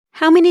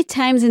How many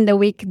times in the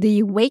week do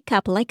you wake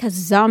up like a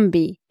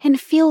zombie and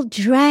feel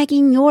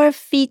dragging your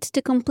feet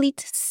to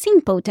complete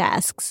simple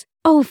tasks?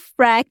 Oh,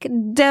 frack,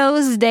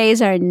 those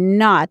days are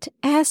not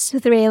as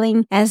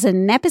thrilling as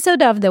an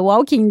episode of The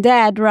Walking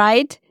Dead,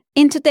 right?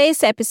 In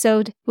today's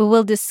episode, we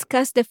will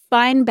discuss the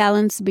fine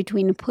balance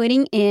between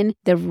putting in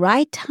the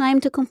right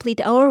time to complete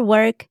our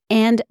work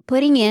and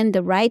putting in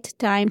the right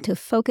time to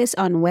focus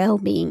on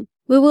well-being.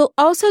 We will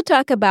also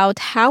talk about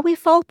how we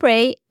fall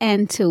prey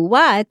and to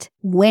what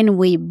when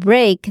we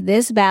break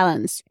this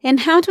balance, and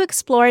how to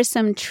explore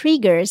some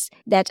triggers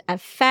that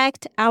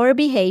affect our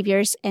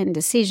behaviors and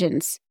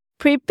decisions.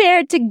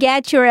 Prepare to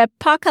get your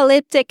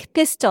apocalyptic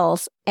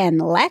pistols and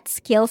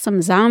let's kill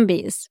some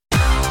zombies.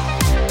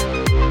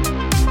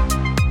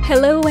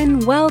 Hello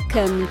and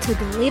welcome to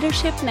the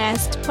Leadership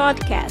Nest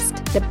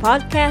podcast, the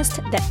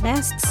podcast that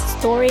nests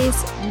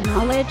stories,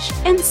 knowledge,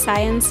 and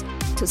science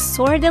to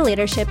soar the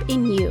leadership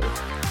in you.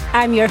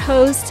 I'm your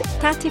host,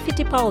 Tati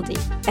Fittipaldi.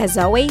 As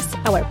always,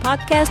 our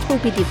podcast will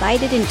be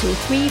divided into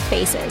 3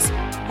 phases: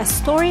 a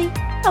story,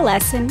 a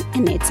lesson,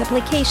 and its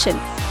application.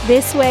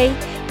 This way,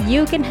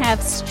 you can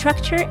have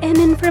structure and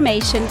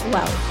information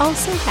while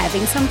also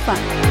having some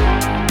fun.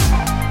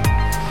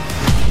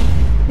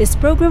 This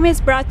program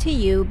is brought to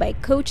you by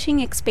Coaching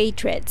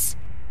Expatriates.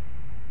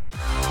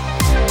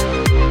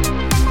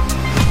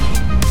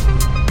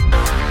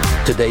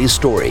 Today's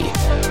story.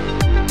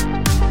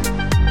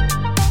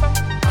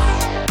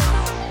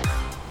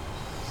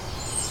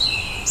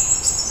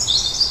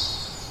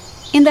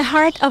 In the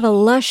heart of a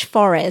lush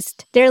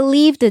forest, there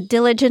lived a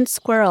diligent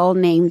squirrel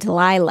named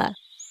Lila.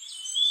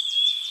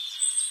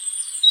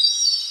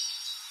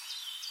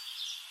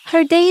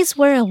 Her days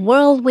were a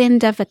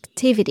whirlwind of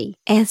activity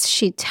as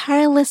she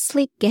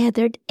tirelessly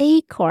gathered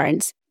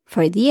acorns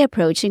for the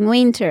approaching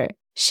winter.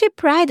 She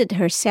prided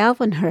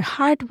herself on her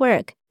hard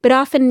work, but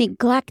often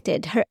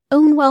neglected her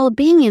own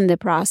well-being in the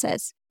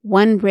process.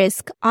 One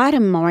brisk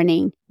autumn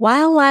morning,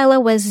 while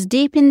Lila was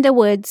deep in the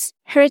woods,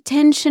 her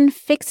attention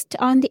fixed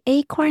on the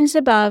acorns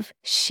above,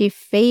 she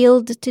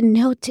failed to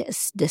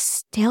notice the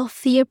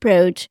stealthy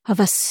approach of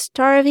a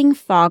starving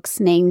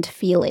fox named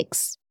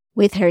Felix.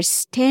 With her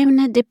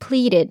stamina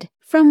depleted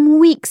from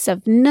weeks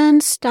of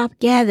non-stop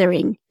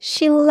gathering,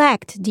 she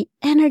lacked the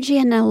energy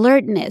and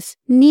alertness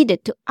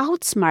needed to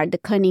outsmart the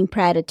cunning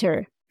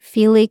predator.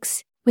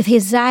 Felix, with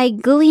his eye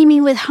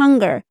gleaming with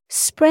hunger,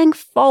 sprang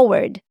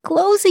forward,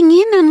 closing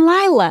in on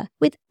Lila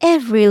with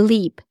every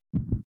leap.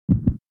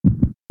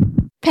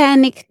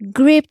 Panic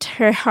gripped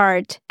her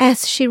heart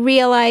as she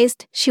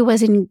realized she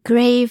was in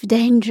grave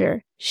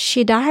danger.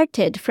 She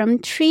darted from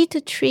tree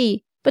to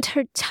tree, but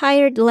her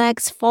tired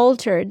legs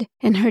faltered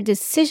and her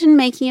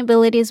decision-making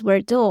abilities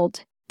were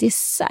dulled.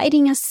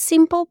 Deciding a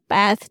simple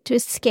path to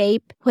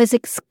escape was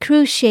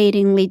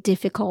excruciatingly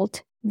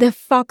difficult. The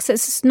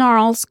fox's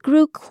snarls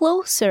grew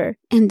closer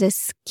and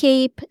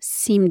escape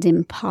seemed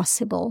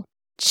impossible.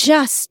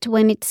 Just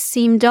when it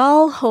seemed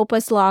all hope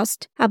was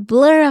lost, a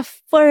blur of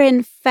fur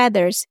and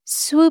feathers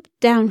swooped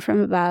down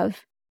from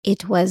above.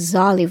 It was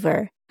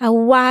Oliver, a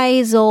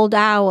wise old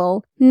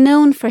owl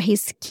known for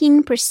his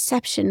keen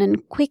perception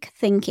and quick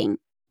thinking.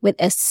 With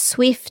a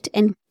swift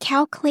and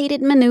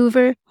calculated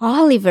maneuver,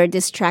 Oliver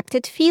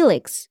distracted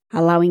Felix,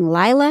 allowing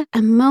Lila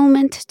a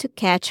moment to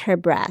catch her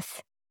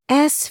breath.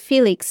 As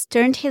Felix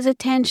turned his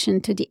attention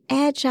to the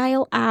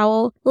agile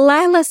owl,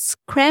 Lila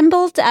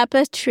scrambled up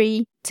a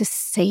tree to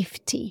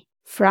safety.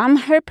 From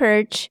her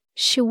perch,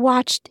 she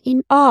watched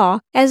in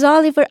awe as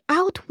Oliver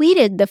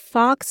outwitted the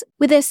fox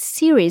with a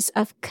series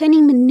of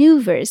cunning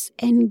maneuvers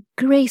and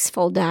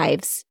graceful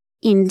dives.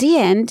 In the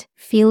end,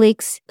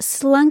 Felix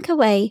slunk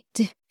away,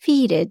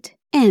 defeated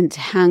and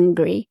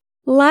hungry.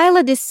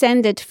 Lila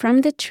descended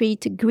from the tree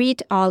to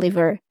greet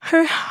Oliver,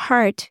 her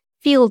heart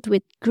filled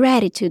with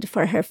gratitude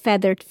for her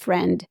feathered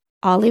friend.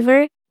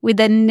 Oliver, with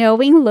a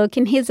knowing look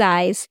in his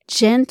eyes,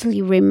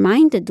 gently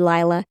reminded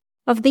Lila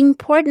of the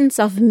importance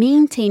of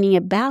maintaining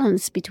a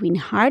balance between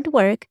hard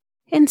work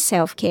and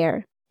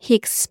self-care. He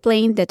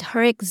explained that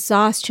her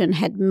exhaustion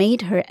had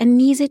made her an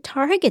easy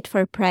target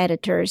for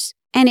predators,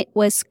 and it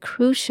was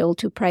crucial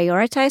to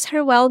prioritize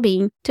her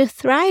well-being to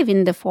thrive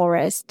in the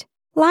forest.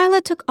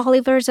 Lila took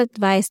Oliver's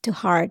advice to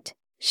heart.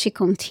 She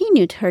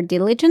continued her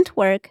diligent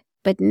work,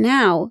 but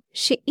now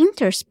she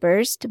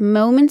interspersed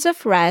moments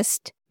of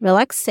rest,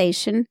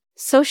 relaxation,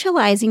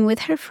 socializing with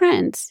her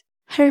friends.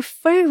 Her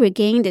fur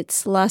regained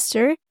its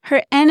luster,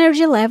 her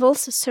energy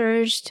levels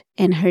surged,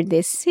 and her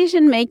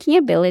decision-making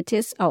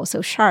abilities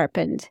also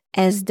sharpened.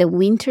 As the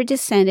winter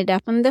descended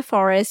upon the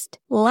forest,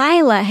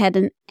 Lila had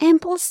an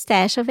ample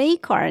stash of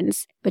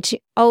acorns, but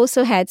she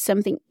also had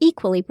something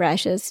equally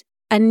precious,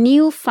 a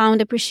newfound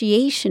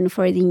appreciation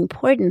for the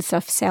importance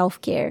of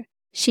self-care.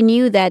 She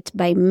knew that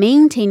by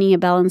maintaining a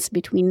balance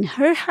between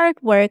her hard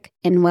work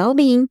and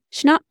well-being,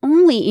 she not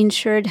only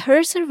ensured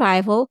her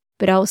survival,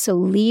 but also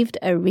lived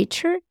a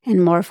richer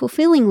and more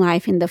fulfilling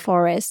life in the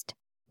forest.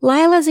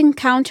 Lila's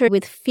encounter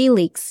with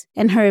Felix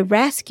and her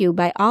rescue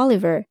by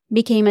Oliver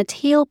became a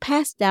tale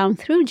passed down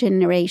through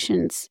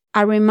generations,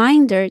 a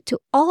reminder to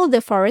all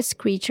the forest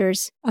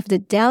creatures of the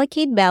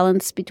delicate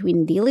balance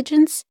between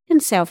diligence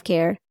and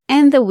self-care,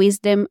 and the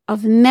wisdom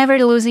of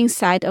never losing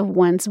sight of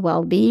one's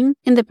well-being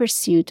in the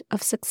pursuit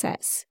of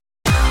success.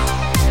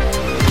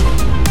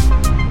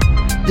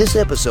 This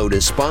episode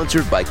is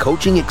sponsored by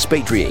Coaching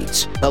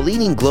Expatriates, a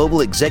leading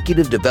global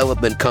executive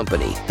development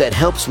company that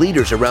helps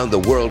leaders around the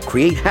world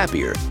create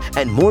happier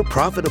and more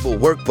profitable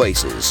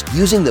workplaces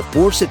using the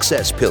 4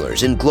 success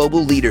pillars in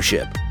global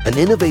leadership, an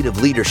innovative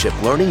leadership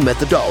learning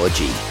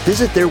methodology.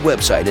 Visit their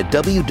website at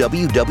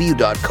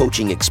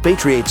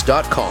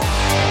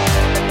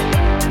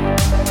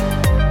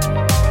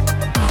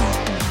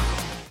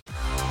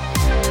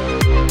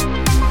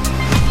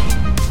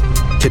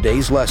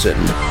Today's lesson.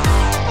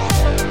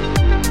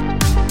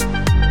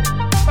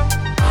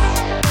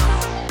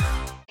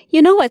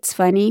 You know what's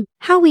funny?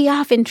 How we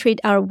often treat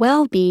our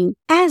well-being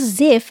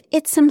as if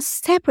it's some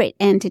separate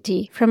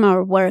entity from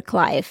our work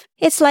life.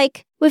 It's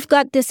like we've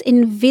got this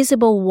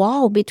invisible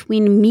wall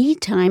between me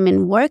time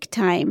and work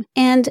time,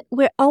 and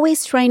we're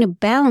always trying to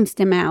balance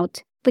them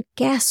out. But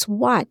guess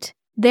what?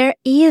 There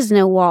is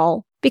no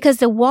wall, because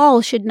the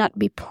wall should not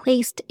be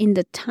placed in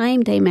the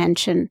time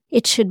dimension.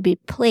 It should be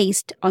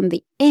placed on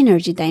the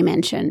energy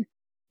dimension.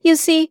 You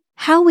see,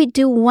 how we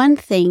do one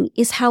thing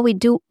is how we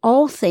do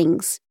all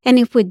things. And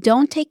if we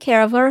don't take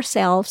care of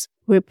ourselves,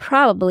 we're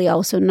probably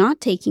also not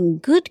taking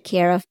good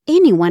care of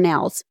anyone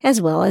else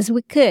as well as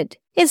we could.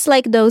 It's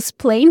like those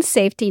plane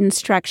safety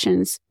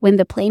instructions. When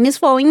the plane is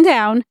falling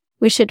down,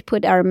 we should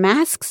put our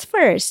masks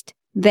first,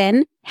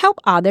 then help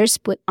others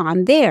put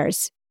on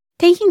theirs.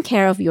 Taking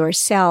care of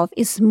yourself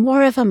is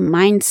more of a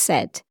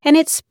mindset, and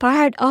it's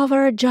part of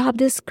our job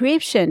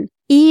description,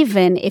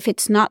 even if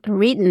it's not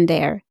written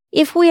there.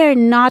 If we are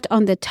not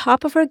on the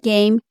top of our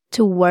game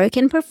to work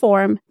and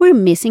perform, we're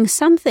missing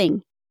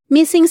something.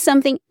 Missing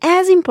something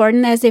as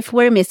important as if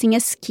we're missing a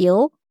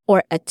skill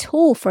or a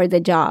tool for the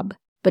job.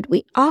 But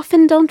we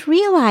often don't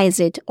realize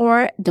it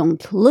or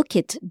don't look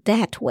it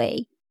that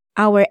way.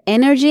 Our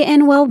energy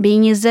and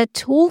well-being is a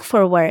tool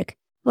for work,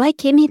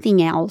 like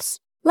anything else.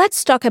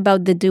 Let's talk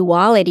about the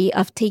duality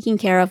of taking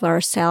care of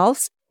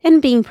ourselves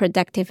and being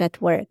productive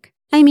at work.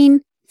 I mean,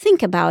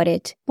 think about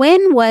it.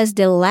 When was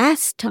the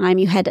last time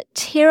you had a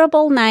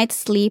terrible night's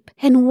sleep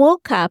and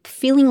woke up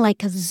feeling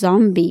like a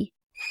zombie?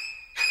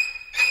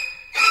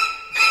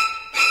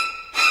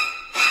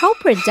 How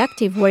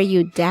productive were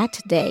you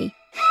that day?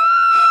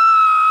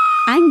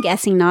 I'm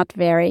guessing not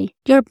very.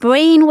 Your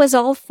brain was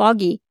all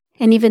foggy,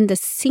 and even the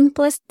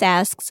simplest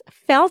tasks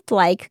felt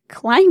like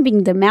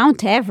climbing the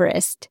Mount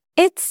Everest.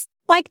 It's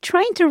like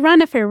trying to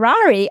run a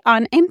Ferrari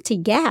on empty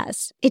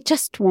gas. It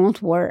just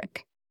won't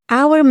work.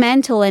 Our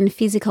mental and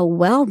physical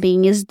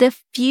well-being is the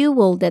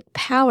fuel that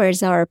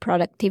powers our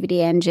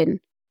productivity engine.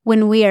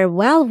 When we are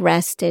well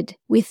rested,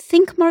 we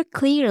think more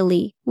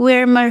clearly,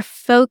 we're more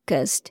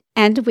focused,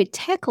 and we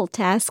tackle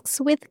tasks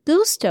with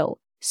gusto.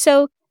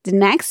 So, the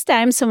next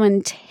time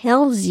someone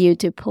tells you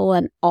to pull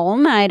an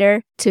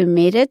all-nighter to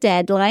meet a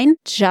deadline,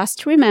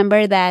 just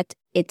remember that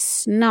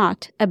it's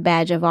not a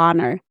badge of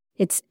honor.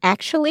 It's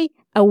actually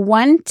a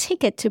one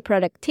ticket to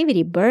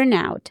productivity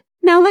burnout.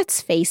 Now let's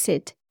face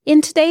it.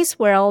 In today's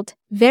world,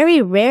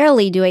 very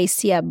rarely do I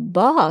see a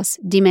boss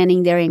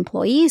demanding their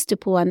employees to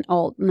pull an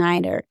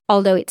all-nighter,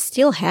 although it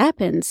still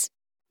happens.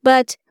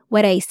 But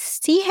what I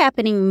see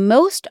happening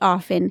most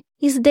often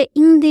is the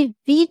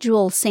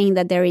individual saying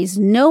that there is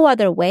no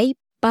other way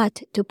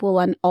but to pull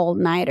an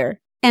all-nighter.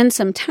 And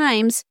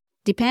sometimes,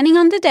 depending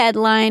on the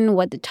deadline,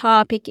 what the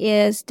topic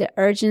is, the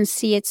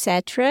urgency,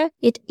 etc.,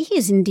 it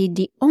is indeed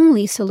the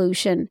only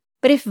solution.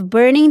 But if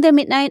burning the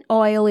midnight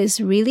oil is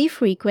really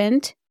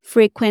frequent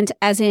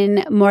as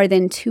in more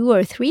than 2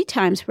 or 3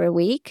 times per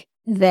week,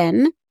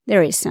 then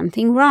there is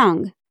something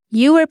wrong.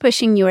 You are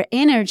pushing your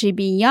energy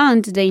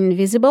beyond the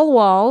invisible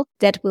wall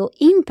that will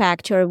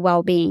impact your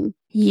well-being.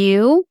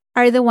 You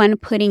are the one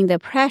putting the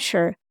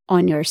pressure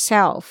on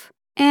yourself.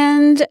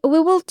 And we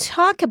will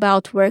talk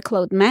about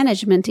workload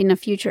management in a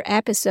future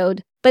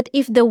episode, but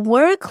if the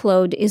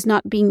workload is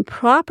not being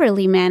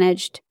properly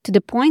managed to the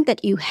point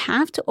that you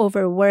have to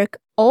overwork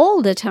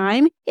all the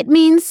time, it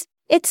means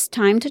it's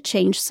time to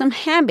change some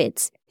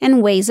habits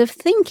and ways of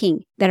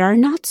thinking that are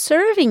not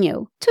serving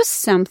you to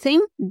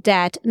something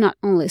that not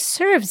only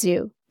serves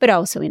you, but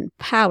also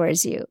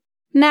empowers you.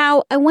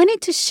 Now, I wanted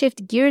to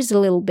shift gears a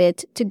little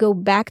bit to go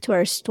back to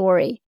our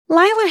story.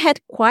 Lila had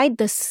quite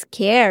the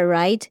scare,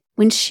 right?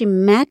 When she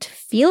met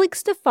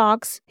Felix the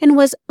Fox and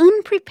was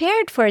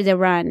unprepared for the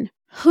run.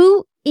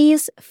 Who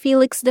is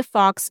Felix the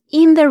Fox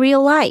in the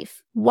real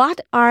life?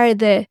 What are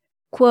the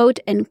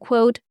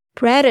quote-unquote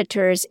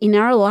predators in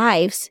our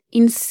lives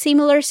in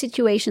similar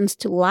situations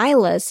to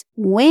Lila's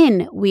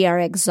when we are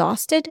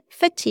exhausted,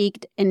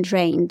 fatigued, and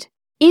drained?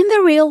 In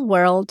the real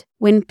world,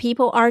 when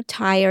people are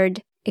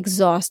tired,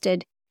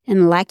 exhausted,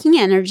 and lacking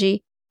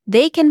energy,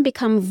 they can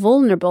become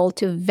vulnerable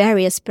to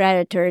various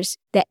predators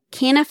that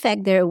can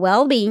affect their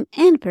well-being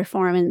and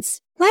performance.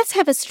 Let's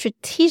have a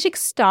strategic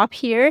stop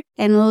here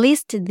and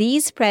list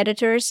these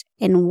predators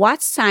and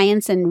what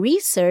science and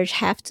research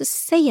have to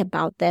say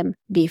about them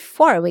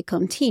before we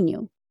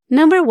continue.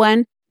 Number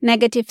 1,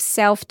 negative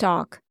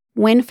self-talk.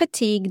 When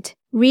fatigued,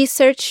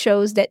 research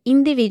shows that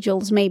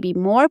individuals may be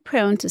more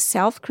prone to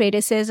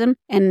self-criticism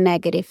and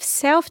negative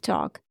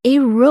self-talk,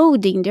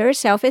 eroding their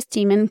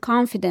self-esteem and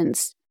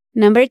confidence.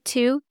 Number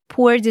 2,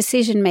 poor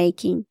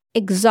decision-making.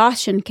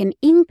 Exhaustion can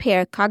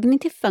impair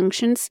cognitive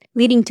functions,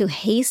 leading to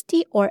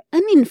hasty or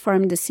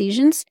uninformed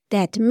decisions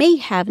that may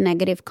have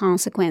negative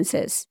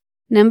consequences.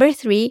 Number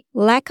 3,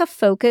 lack of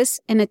focus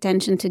and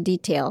attention to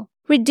detail.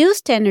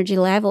 Reduced energy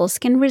levels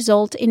can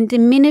result in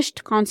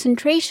diminished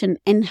concentration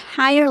and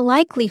higher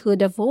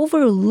likelihood of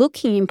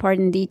overlooking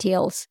important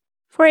details.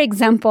 For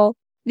example,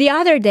 the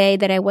other day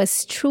that I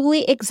was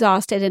truly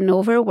exhausted and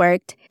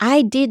overworked,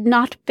 I did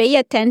not pay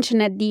attention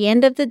at the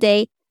end of the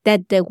day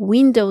that the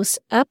Windows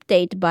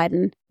Update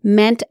button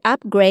meant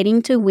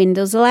upgrading to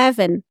Windows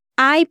 11.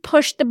 I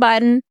pushed the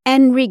button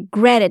and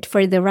regret it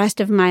for the rest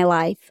of my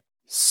life.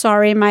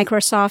 Sorry,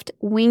 Microsoft,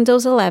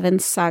 Windows 11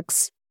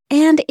 sucks.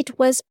 And it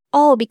was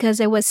all because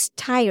I was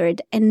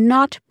tired and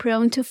not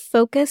prone to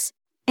focus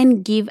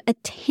and give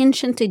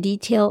attention to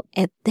detail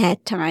at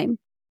that time.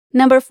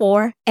 Number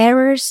 4,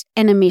 errors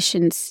and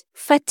omissions.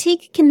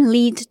 Fatigue can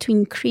lead to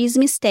increased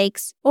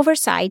mistakes,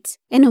 oversights,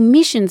 and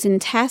omissions in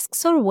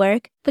tasks or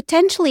work,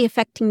 potentially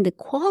affecting the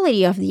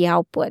quality of the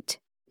output.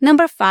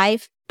 Number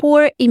 5,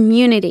 poor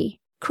immunity.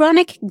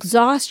 Chronic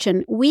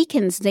exhaustion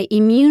weakens the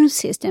immune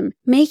system,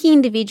 making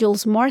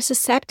individuals more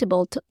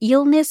susceptible to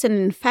illness and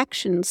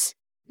infections.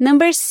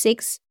 Number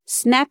 6,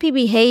 snappy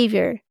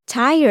behavior.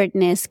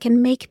 Tiredness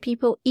can make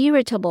people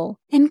irritable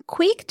and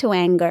quick to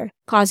anger,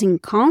 causing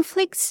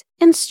conflicts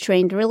and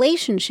strained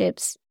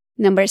relationships.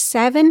 Number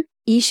 7,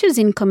 issues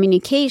in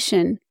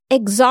communication.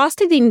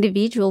 Exhausted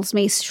individuals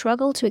may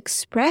struggle to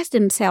express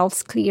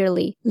themselves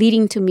clearly,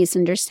 leading to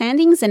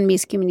misunderstandings and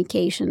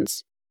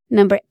miscommunications.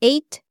 Number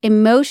 8,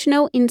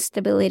 emotional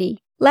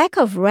instability. Lack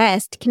of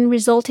rest can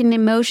result in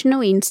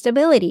emotional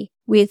instability,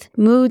 with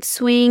mood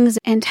swings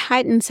and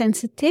heightened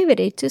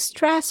sensitivity to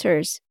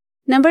stressors.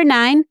 Number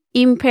 9,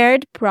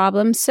 impaired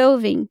problem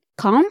solving.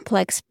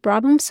 Complex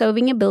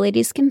problem-solving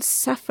abilities can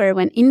suffer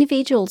when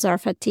individuals are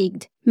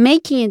fatigued,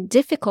 making it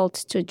difficult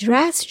to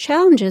address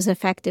challenges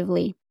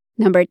effectively.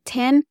 Number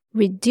 10,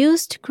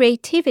 reduced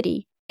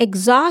creativity.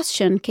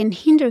 Exhaustion can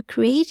hinder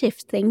creative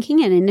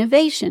thinking and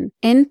innovation,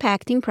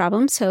 impacting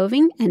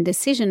problem-solving and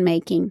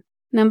decision-making.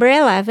 Number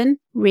 11,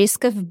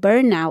 risk of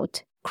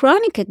burnout.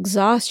 Chronic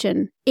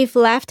exhaustion, if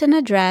left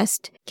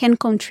unaddressed, can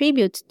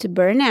contribute to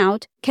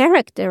burnout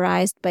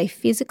characterized by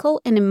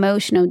physical and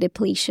emotional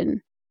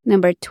depletion.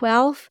 Number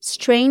 12,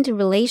 strained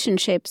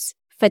relationships.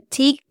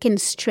 Fatigue can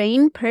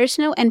strain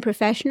personal and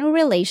professional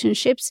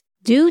relationships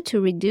due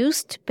to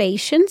reduced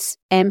patience,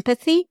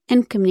 empathy,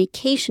 and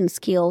communication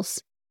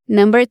skills.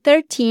 Number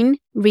 13,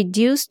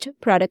 reduced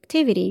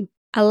productivity.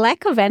 A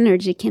lack of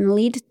energy can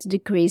lead to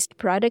decreased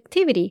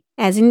productivity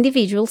as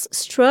individuals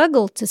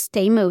struggle to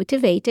stay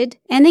motivated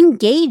and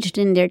engaged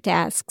in their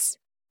tasks.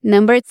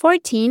 Number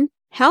 14,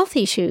 health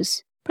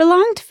issues.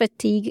 Prolonged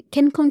fatigue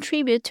can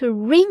contribute to a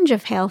range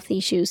of health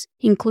issues,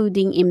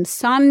 including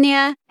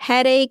insomnia,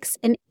 headaches,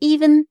 and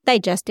even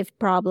digestive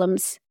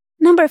problems.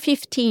 Number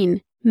 15,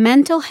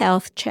 mental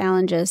health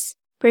challenges.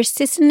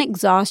 Persistent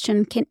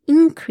exhaustion can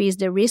increase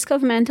the risk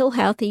of mental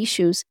health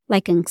issues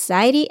like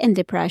anxiety and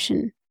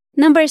depression.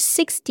 Number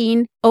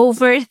 16,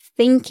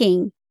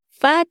 overthinking.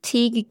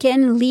 Fatigue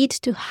can lead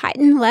to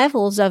heightened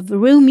levels of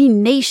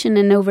rumination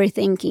and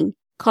overthinking,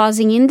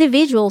 causing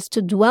individuals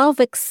to dwell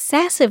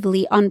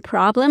excessively on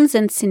problems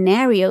and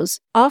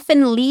scenarios,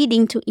 often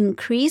leading to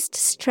increased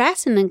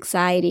stress and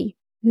anxiety.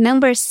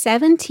 Number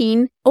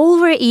 17,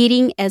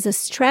 overeating as a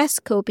stress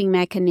coping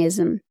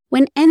mechanism.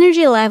 When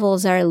energy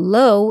levels are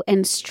low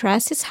and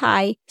stress is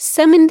high,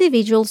 some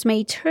individuals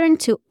may turn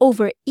to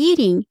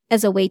overeating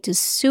as a way to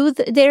soothe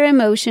their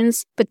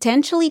emotions,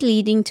 potentially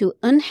leading to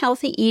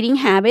unhealthy eating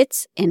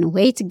habits and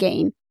weight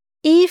gain.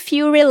 If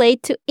you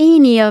relate to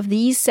any of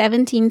these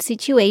 17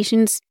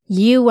 situations,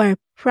 you are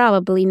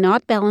probably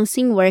not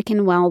balancing work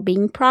and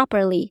well-being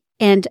properly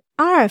and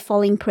are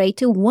falling prey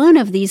to one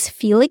of these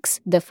Felix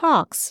the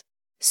Fox.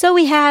 So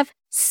we have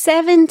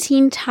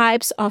 17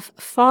 types of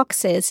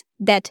foxes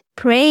that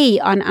prey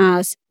on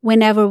us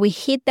whenever we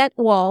hit that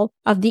wall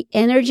of the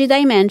energy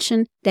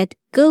dimension that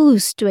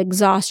goes to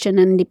exhaustion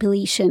and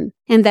depletion,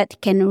 and that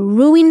can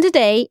ruin the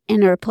day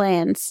and our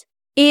plans.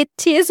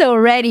 It is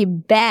already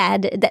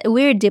bad that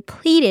we're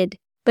depleted,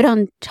 but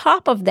on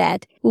top of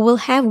that, we will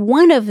have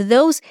one of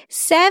those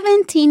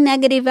 17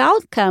 negative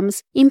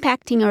outcomes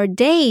impacting our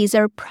days,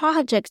 our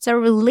projects, our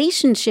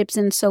relationships,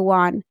 and so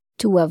on.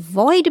 To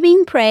avoid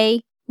being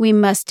prey, we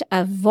must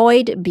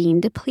avoid being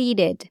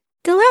depleted.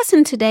 The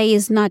lesson today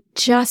is not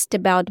just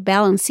about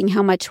balancing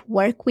how much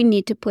work we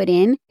need to put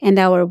in and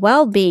our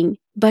well-being,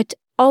 but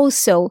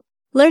also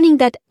learning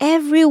that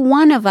every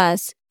one of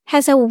us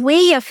has a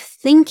way of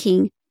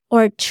thinking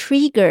or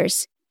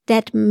triggers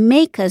that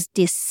make us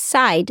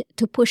decide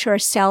to push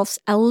ourselves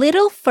a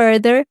little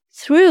further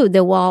through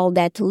the wall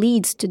that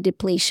leads to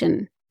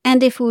depletion.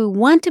 And if we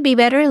want to be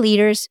better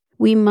leaders,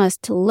 we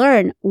must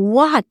learn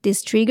what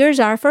these triggers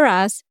are for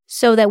us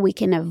so that we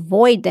can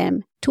avoid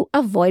them, to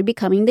avoid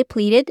becoming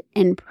depleted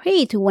and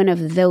prey to one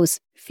of those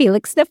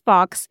Felix the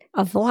Fox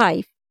of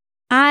life.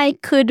 I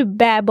could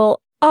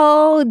babble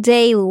all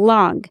day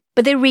long,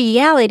 but the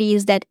reality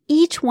is that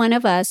each one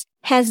of us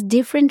has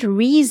different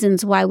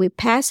reasons why we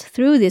pass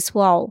through this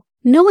wall.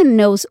 No one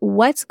knows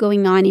what's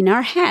going on in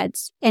our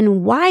heads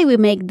and why we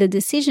make the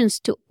decisions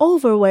to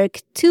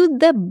overwork to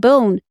the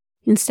bone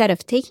instead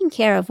of taking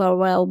care of our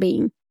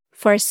well-being.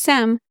 For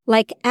some,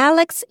 like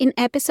Alex in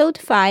episode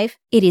 5,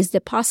 it is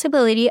the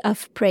possibility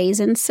of praise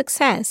and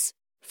success.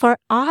 For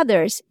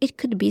others, it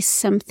could be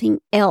something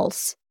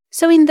else.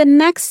 So in the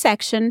next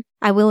section,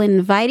 I will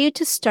invite you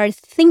to start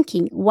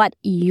thinking what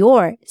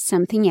your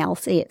something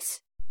else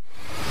is.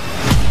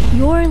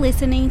 You're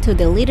listening to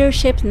The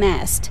Leadership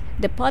Nest,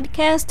 the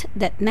podcast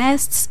that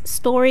nests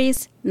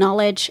stories,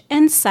 knowledge,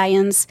 and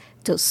science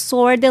to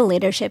soar the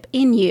leadership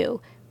in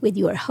you, with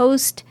your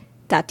host,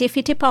 Tati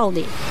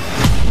Fittipaldi.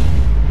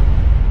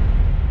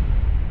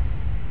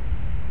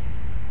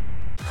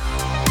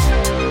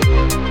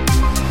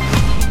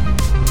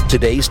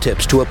 Today's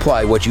tips to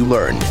apply what you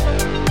learned.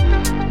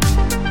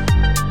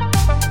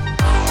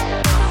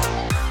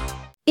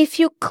 If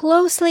you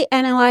closely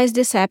analyze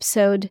this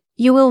episode,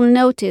 you will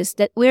notice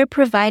that we're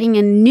providing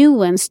a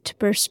nuanced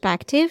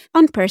perspective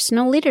on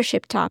personal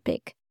leadership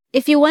topic.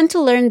 If you want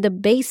to learn the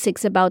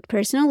basics about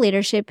personal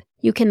leadership,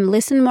 you can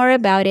listen more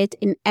about it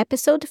in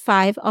episode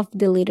 5 of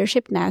the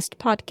Leadership Nest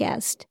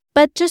podcast.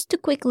 But just to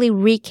quickly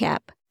recap,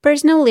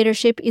 personal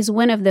leadership is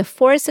one of the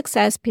 4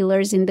 success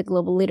pillars in the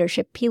global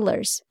leadership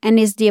pillars, and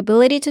is the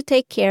ability to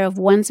take care of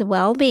one's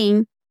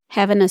well-being,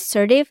 have an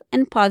assertive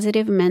and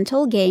positive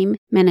mental game,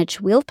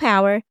 manage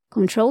willpower,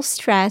 control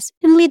stress,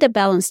 and lead a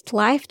balanced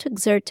life to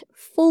exert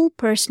full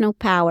personal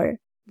power.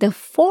 The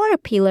 4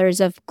 pillars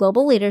of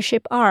global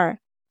leadership are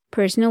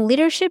personal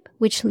leadership,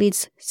 which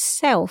leads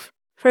self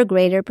for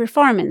greater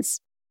performance,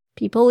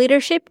 people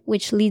leadership,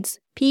 which leads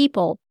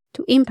people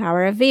to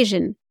empower a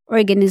vision,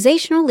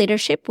 organizational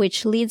leadership,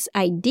 which leads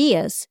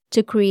ideas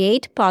to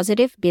create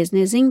positive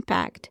business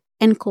impact,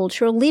 and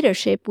cultural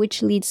leadership,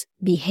 which leads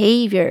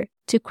behavior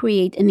to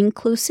create an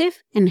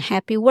inclusive and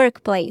happy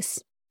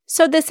workplace.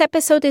 So this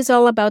episode is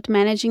all about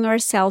managing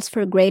ourselves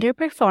for greater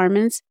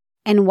performance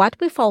and what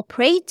we fall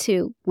prey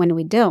to when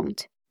we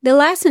don't. The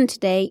lesson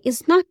today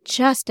is not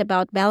just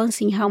about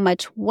balancing how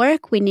much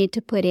work we need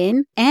to put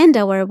in and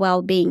our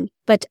well-being,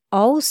 but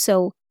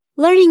also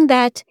learning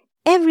that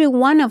every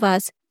one of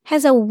us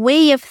has a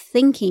way of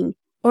thinking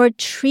or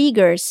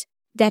triggers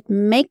that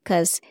make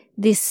us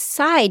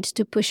decide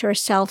to push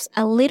ourselves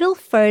a little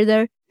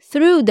further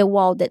through the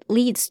wall that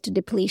leads to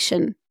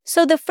depletion.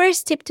 So the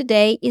first tip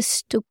today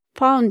is to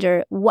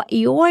ponder what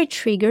your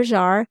triggers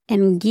are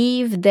and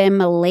give them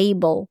a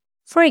label.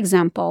 For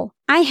example,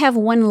 I have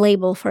one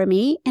label for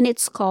me and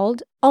it's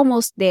called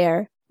almost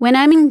there. When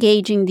I'm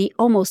engaging the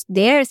almost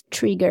there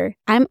trigger,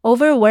 I'm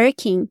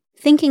overworking,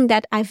 thinking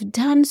that I've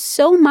done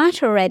so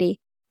much already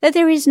that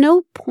there is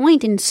no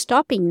point in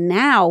stopping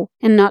now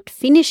and not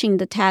finishing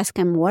the task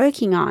I'm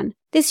working on.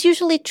 This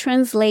usually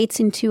translates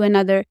into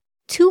another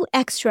 2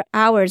 extra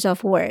hours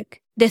of work.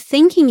 The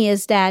thinking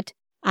is that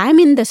I'm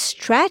in the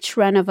stretch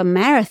run of a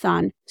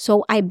marathon,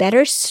 so I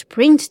better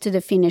sprint to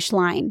the finish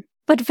line.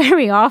 But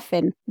very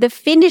often, the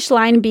finish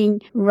line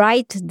being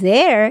right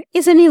there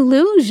is an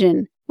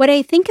illusion. What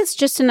I think is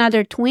just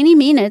another 20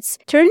 minutes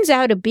turns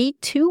out to be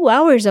 2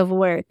 hours of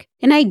work,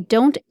 and I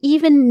don't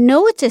even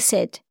notice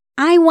it.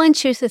 I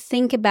want you to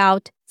think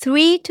about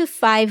 3 to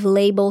 5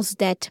 labels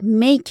that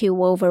make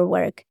you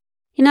overwork.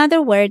 In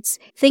other words,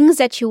 things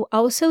that you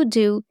also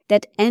do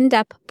that end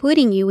up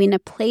putting you in a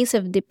place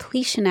of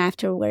depletion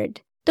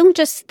afterward. Don't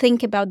just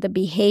think about the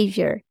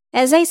behavior.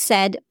 As I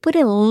said, put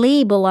a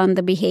label on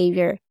the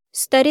behavior.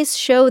 Studies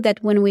show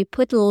that when we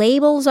put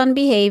labels on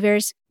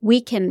behaviors,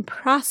 we can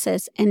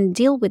process and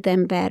deal with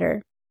them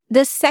better.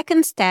 The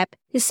second step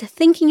is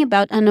thinking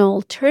about an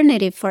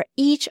alternative for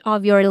each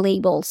of your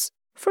labels.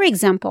 For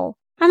example,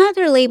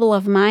 another label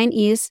of mine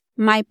is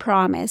my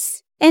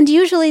promise. And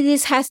usually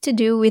this has to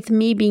do with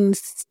me being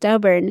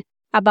stubborn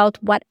about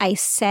what I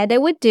said I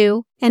would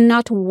do and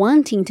not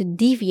wanting to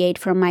deviate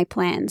from my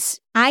plans.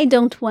 I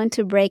don't want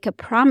to break a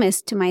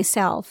promise to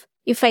myself.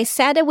 If I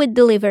said I would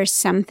deliver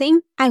something,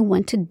 I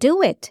want to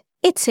do it.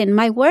 It's in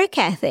my work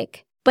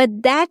ethic.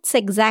 But that's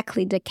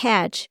exactly the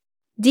catch.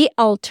 The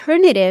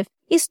alternative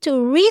is to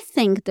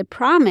rethink the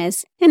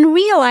promise and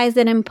realize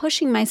that I'm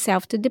pushing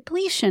myself to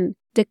depletion.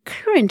 The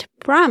current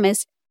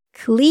promise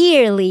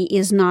clearly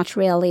is not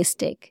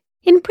realistic.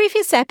 In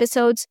previous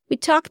episodes, we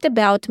talked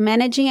about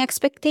managing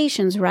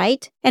expectations,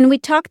 right? And we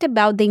talked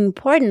about the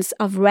importance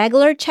of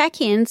regular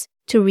check-ins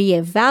to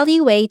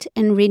reevaluate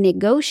and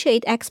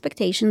renegotiate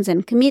expectations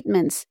and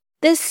commitments.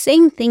 The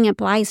same thing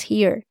applies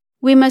here.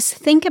 We must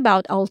think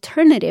about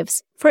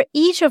alternatives for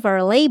each of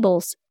our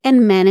labels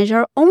and manage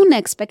our own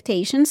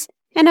expectations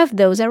and of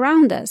those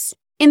around us.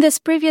 In this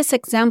previous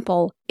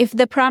example, if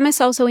the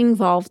promise also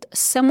involved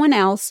someone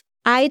else,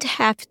 I'd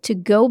have to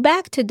go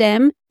back to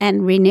them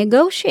and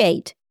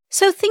renegotiate.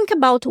 So think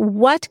about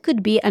what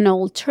could be an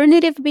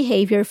alternative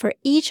behavior for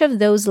each of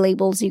those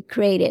labels you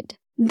created.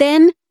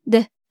 Then,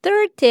 the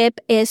third tip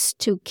is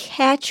to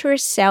catch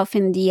yourself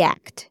in the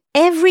act.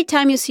 Every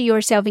time you see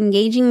yourself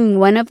engaging in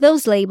one of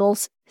those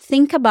labels,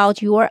 think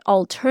about your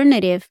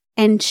alternative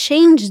and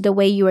change the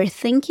way you are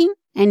thinking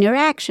and your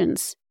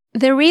actions.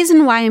 The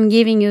reason why I'm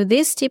giving you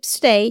these tips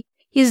today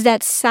is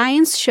that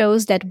science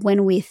shows that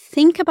when we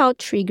think about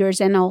triggers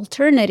and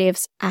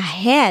alternatives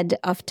ahead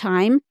of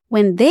time,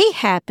 when they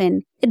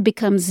happen, it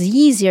becomes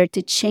easier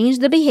to change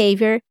the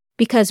behavior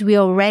because we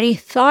already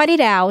thought it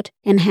out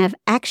and have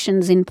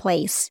actions in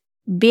place.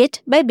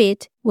 Bit by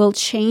bit, we'll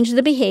change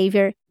the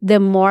behavior the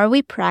more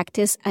we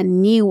practice a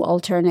new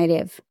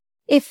alternative.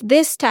 If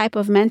this type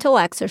of mental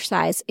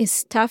exercise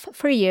is tough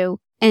for you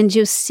and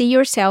you see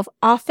yourself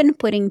often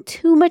putting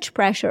too much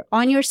pressure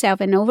on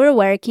yourself and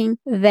overworking,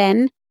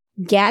 then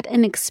get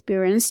an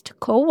experienced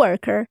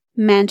coworker,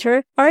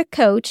 mentor, or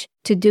coach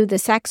to do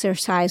this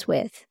exercise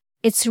with.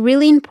 It's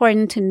really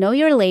important to know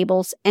your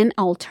labels and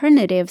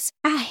alternatives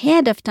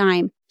ahead of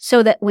time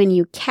so that when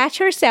you catch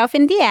yourself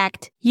in the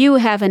act, you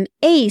have an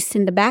ace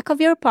in the back of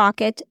your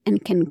pocket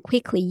and can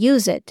quickly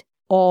use it.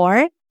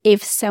 Or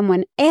if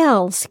someone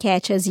else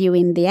catches you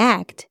in the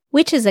act,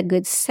 which is a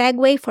good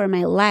segue for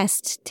my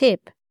last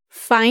tip,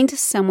 find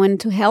someone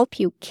to help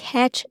you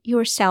catch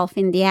yourself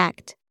in the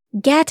act.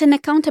 Get an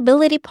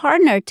accountability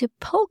partner to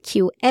poke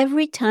you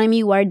every time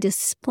you are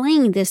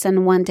displaying this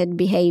unwanted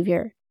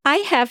behavior. I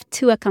have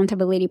 2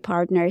 accountability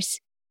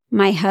partners,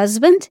 my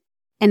husband,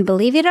 and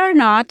believe it or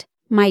not,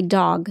 my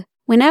dog.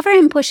 Whenever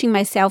I'm pushing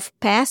myself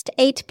past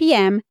 8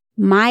 p.m.,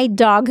 my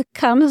dog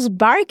comes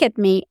bark at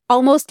me,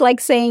 almost like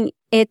saying,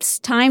 it's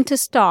time to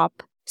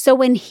stop. So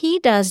when he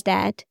does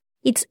that,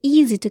 it's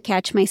easy to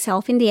catch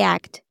myself in the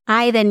act.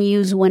 I then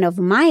use one of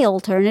my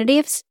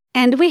alternatives,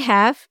 and we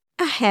have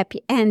a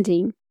happy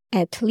ending,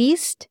 at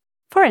least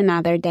for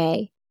another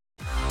day.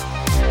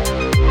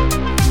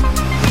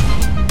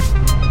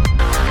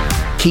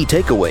 Key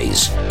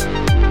takeaways.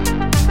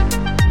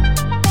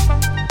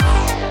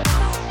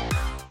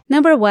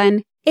 Number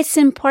 1, it's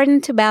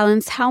important to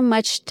balance how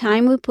much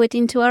time we put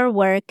into our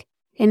work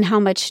and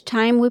how much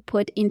time we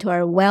put into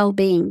our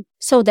well-being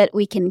so that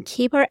we can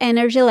keep our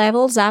energy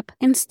levels up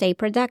and stay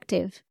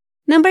productive.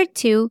 Number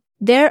 2,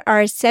 there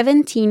are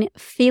 17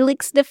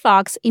 Felix the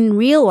Fox in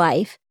real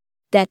life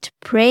that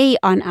prey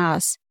on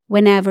us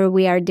whenever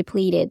we are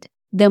depleted.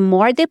 The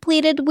more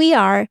depleted we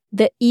are,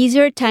 the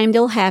easier time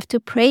they'll have to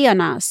prey on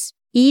us.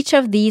 Each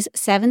of these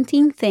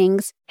 17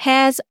 things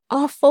has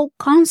awful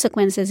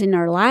consequences in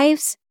our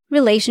lives,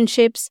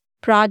 relationships,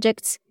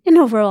 projects, and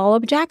overall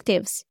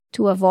objectives.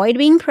 To avoid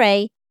being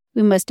prey,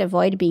 we must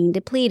avoid being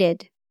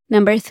depleted.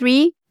 Number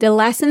 3, the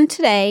lesson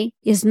today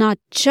is not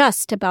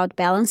just about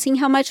balancing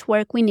how much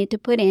work we need to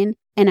put in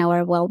and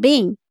our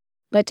well-being,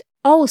 but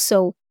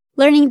also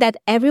learning that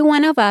every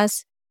one of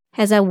us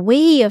has a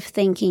way of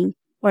thinking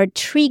or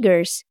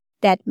triggers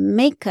that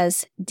make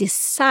us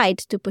decide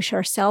to push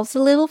ourselves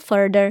a little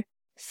further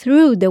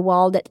through the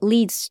wall that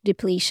leads to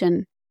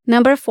depletion.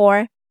 Number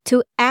 4,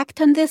 to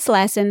act on this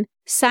lesson,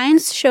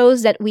 science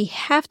shows that we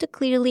have to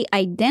clearly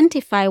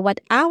identify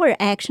what our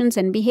actions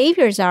and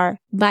behaviors are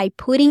by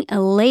putting a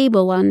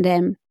label on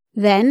them.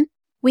 Then,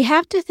 we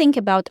have to think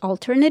about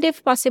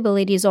alternative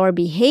possibilities or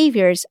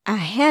behaviors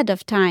ahead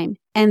of time,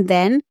 and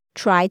then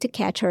try to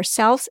catch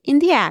ourselves in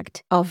the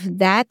act of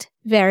that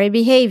very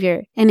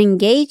behavior and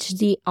engage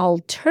the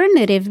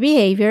alternative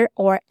behavior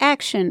or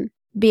action.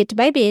 Bit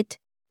by bit,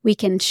 we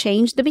can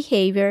change the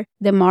behavior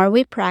the more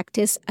we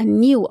practice a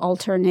new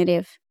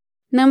alternative.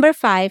 Number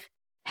 5,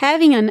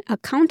 having an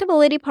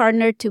accountability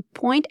partner to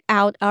point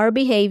out our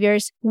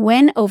behaviors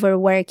when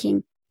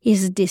overworking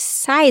is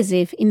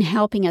decisive in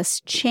helping us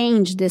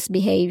change this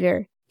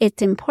behavior.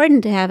 It's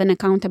important to have an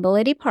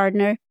accountability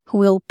partner who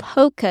will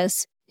poke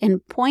us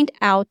and point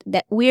out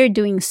that we're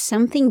doing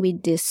something we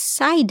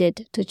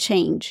decided to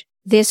change.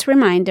 This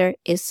reminder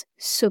is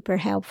super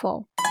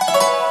helpful.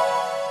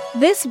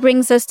 This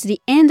brings us to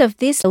the end of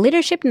this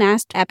Leadership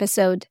Nest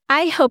episode.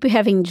 I hope you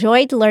have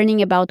enjoyed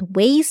learning about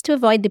ways to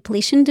avoid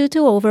depletion due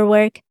to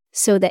overwork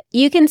so that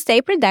you can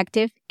stay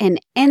productive and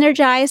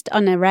energized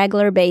on a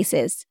regular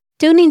basis.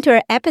 Tune into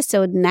our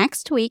episode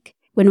next week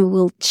when we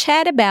will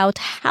chat about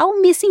how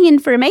missing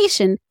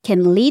information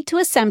can lead to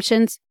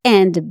assumptions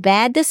and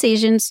bad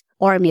decisions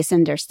or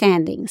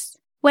misunderstandings.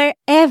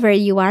 Wherever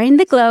you are in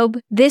the globe,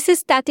 this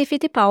is Tati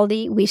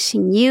Fittipaldi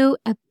wishing you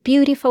a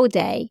beautiful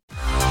day.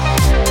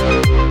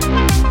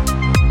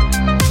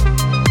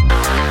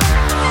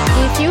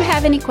 If you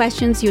have any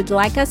questions you'd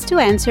like us to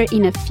answer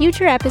in a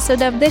future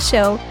episode of the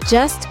show,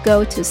 just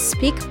go to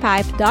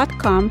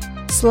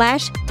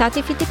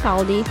speakpipe.com/Tati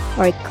Fittipaldi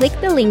or click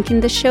the link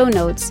in the show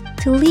notes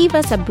to leave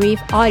us a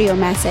brief audio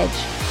message.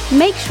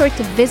 Make sure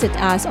to visit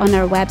us on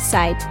our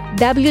website,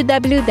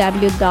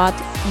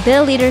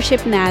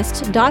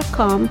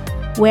 www.theleadershipnest.com,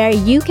 where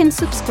you can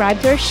subscribe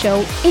to our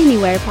show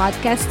anywhere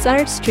podcasts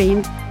are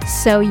streamed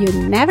so you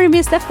never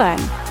miss the fun.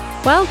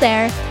 While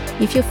there,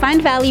 if you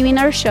find value in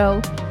our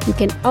show, you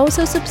can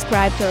also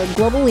subscribe to our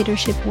Global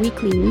Leadership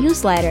Weekly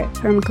newsletter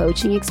from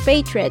Coaching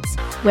Expatriates,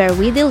 where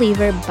we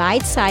deliver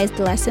bite-sized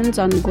lessons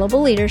on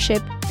global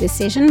leadership,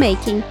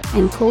 decision-making,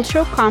 and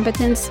cultural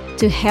competence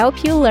to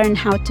help you learn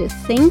how to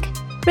think,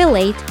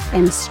 relate,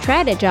 and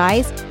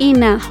strategize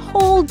in a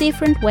whole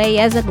different way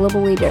as a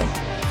global leader.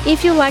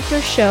 If you liked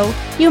our show,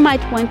 you might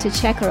want to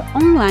check our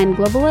online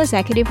Global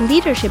Executive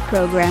Leadership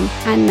Program,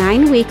 a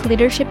 9-week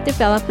leadership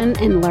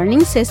development and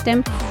learning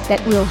system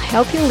that will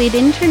help you lead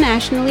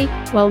internationally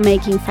while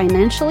making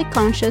financially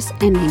conscious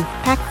and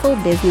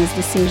impactful business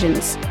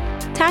decisions.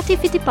 Tati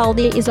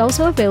Fittipaldi is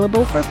also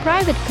available for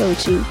private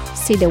coaching.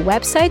 See the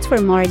website for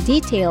more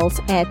details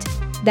at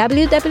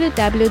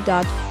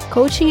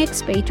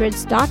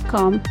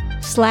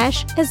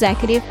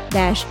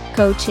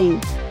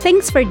www.coachingexpatriates.com/executive-coaching.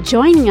 Thanks for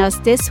joining us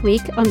this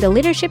week on the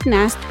Leadership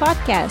Nest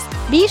podcast.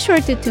 Be sure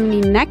to tune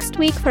in next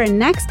week for our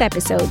next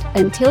episode.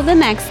 Until the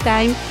next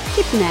time,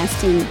 keep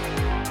nesting.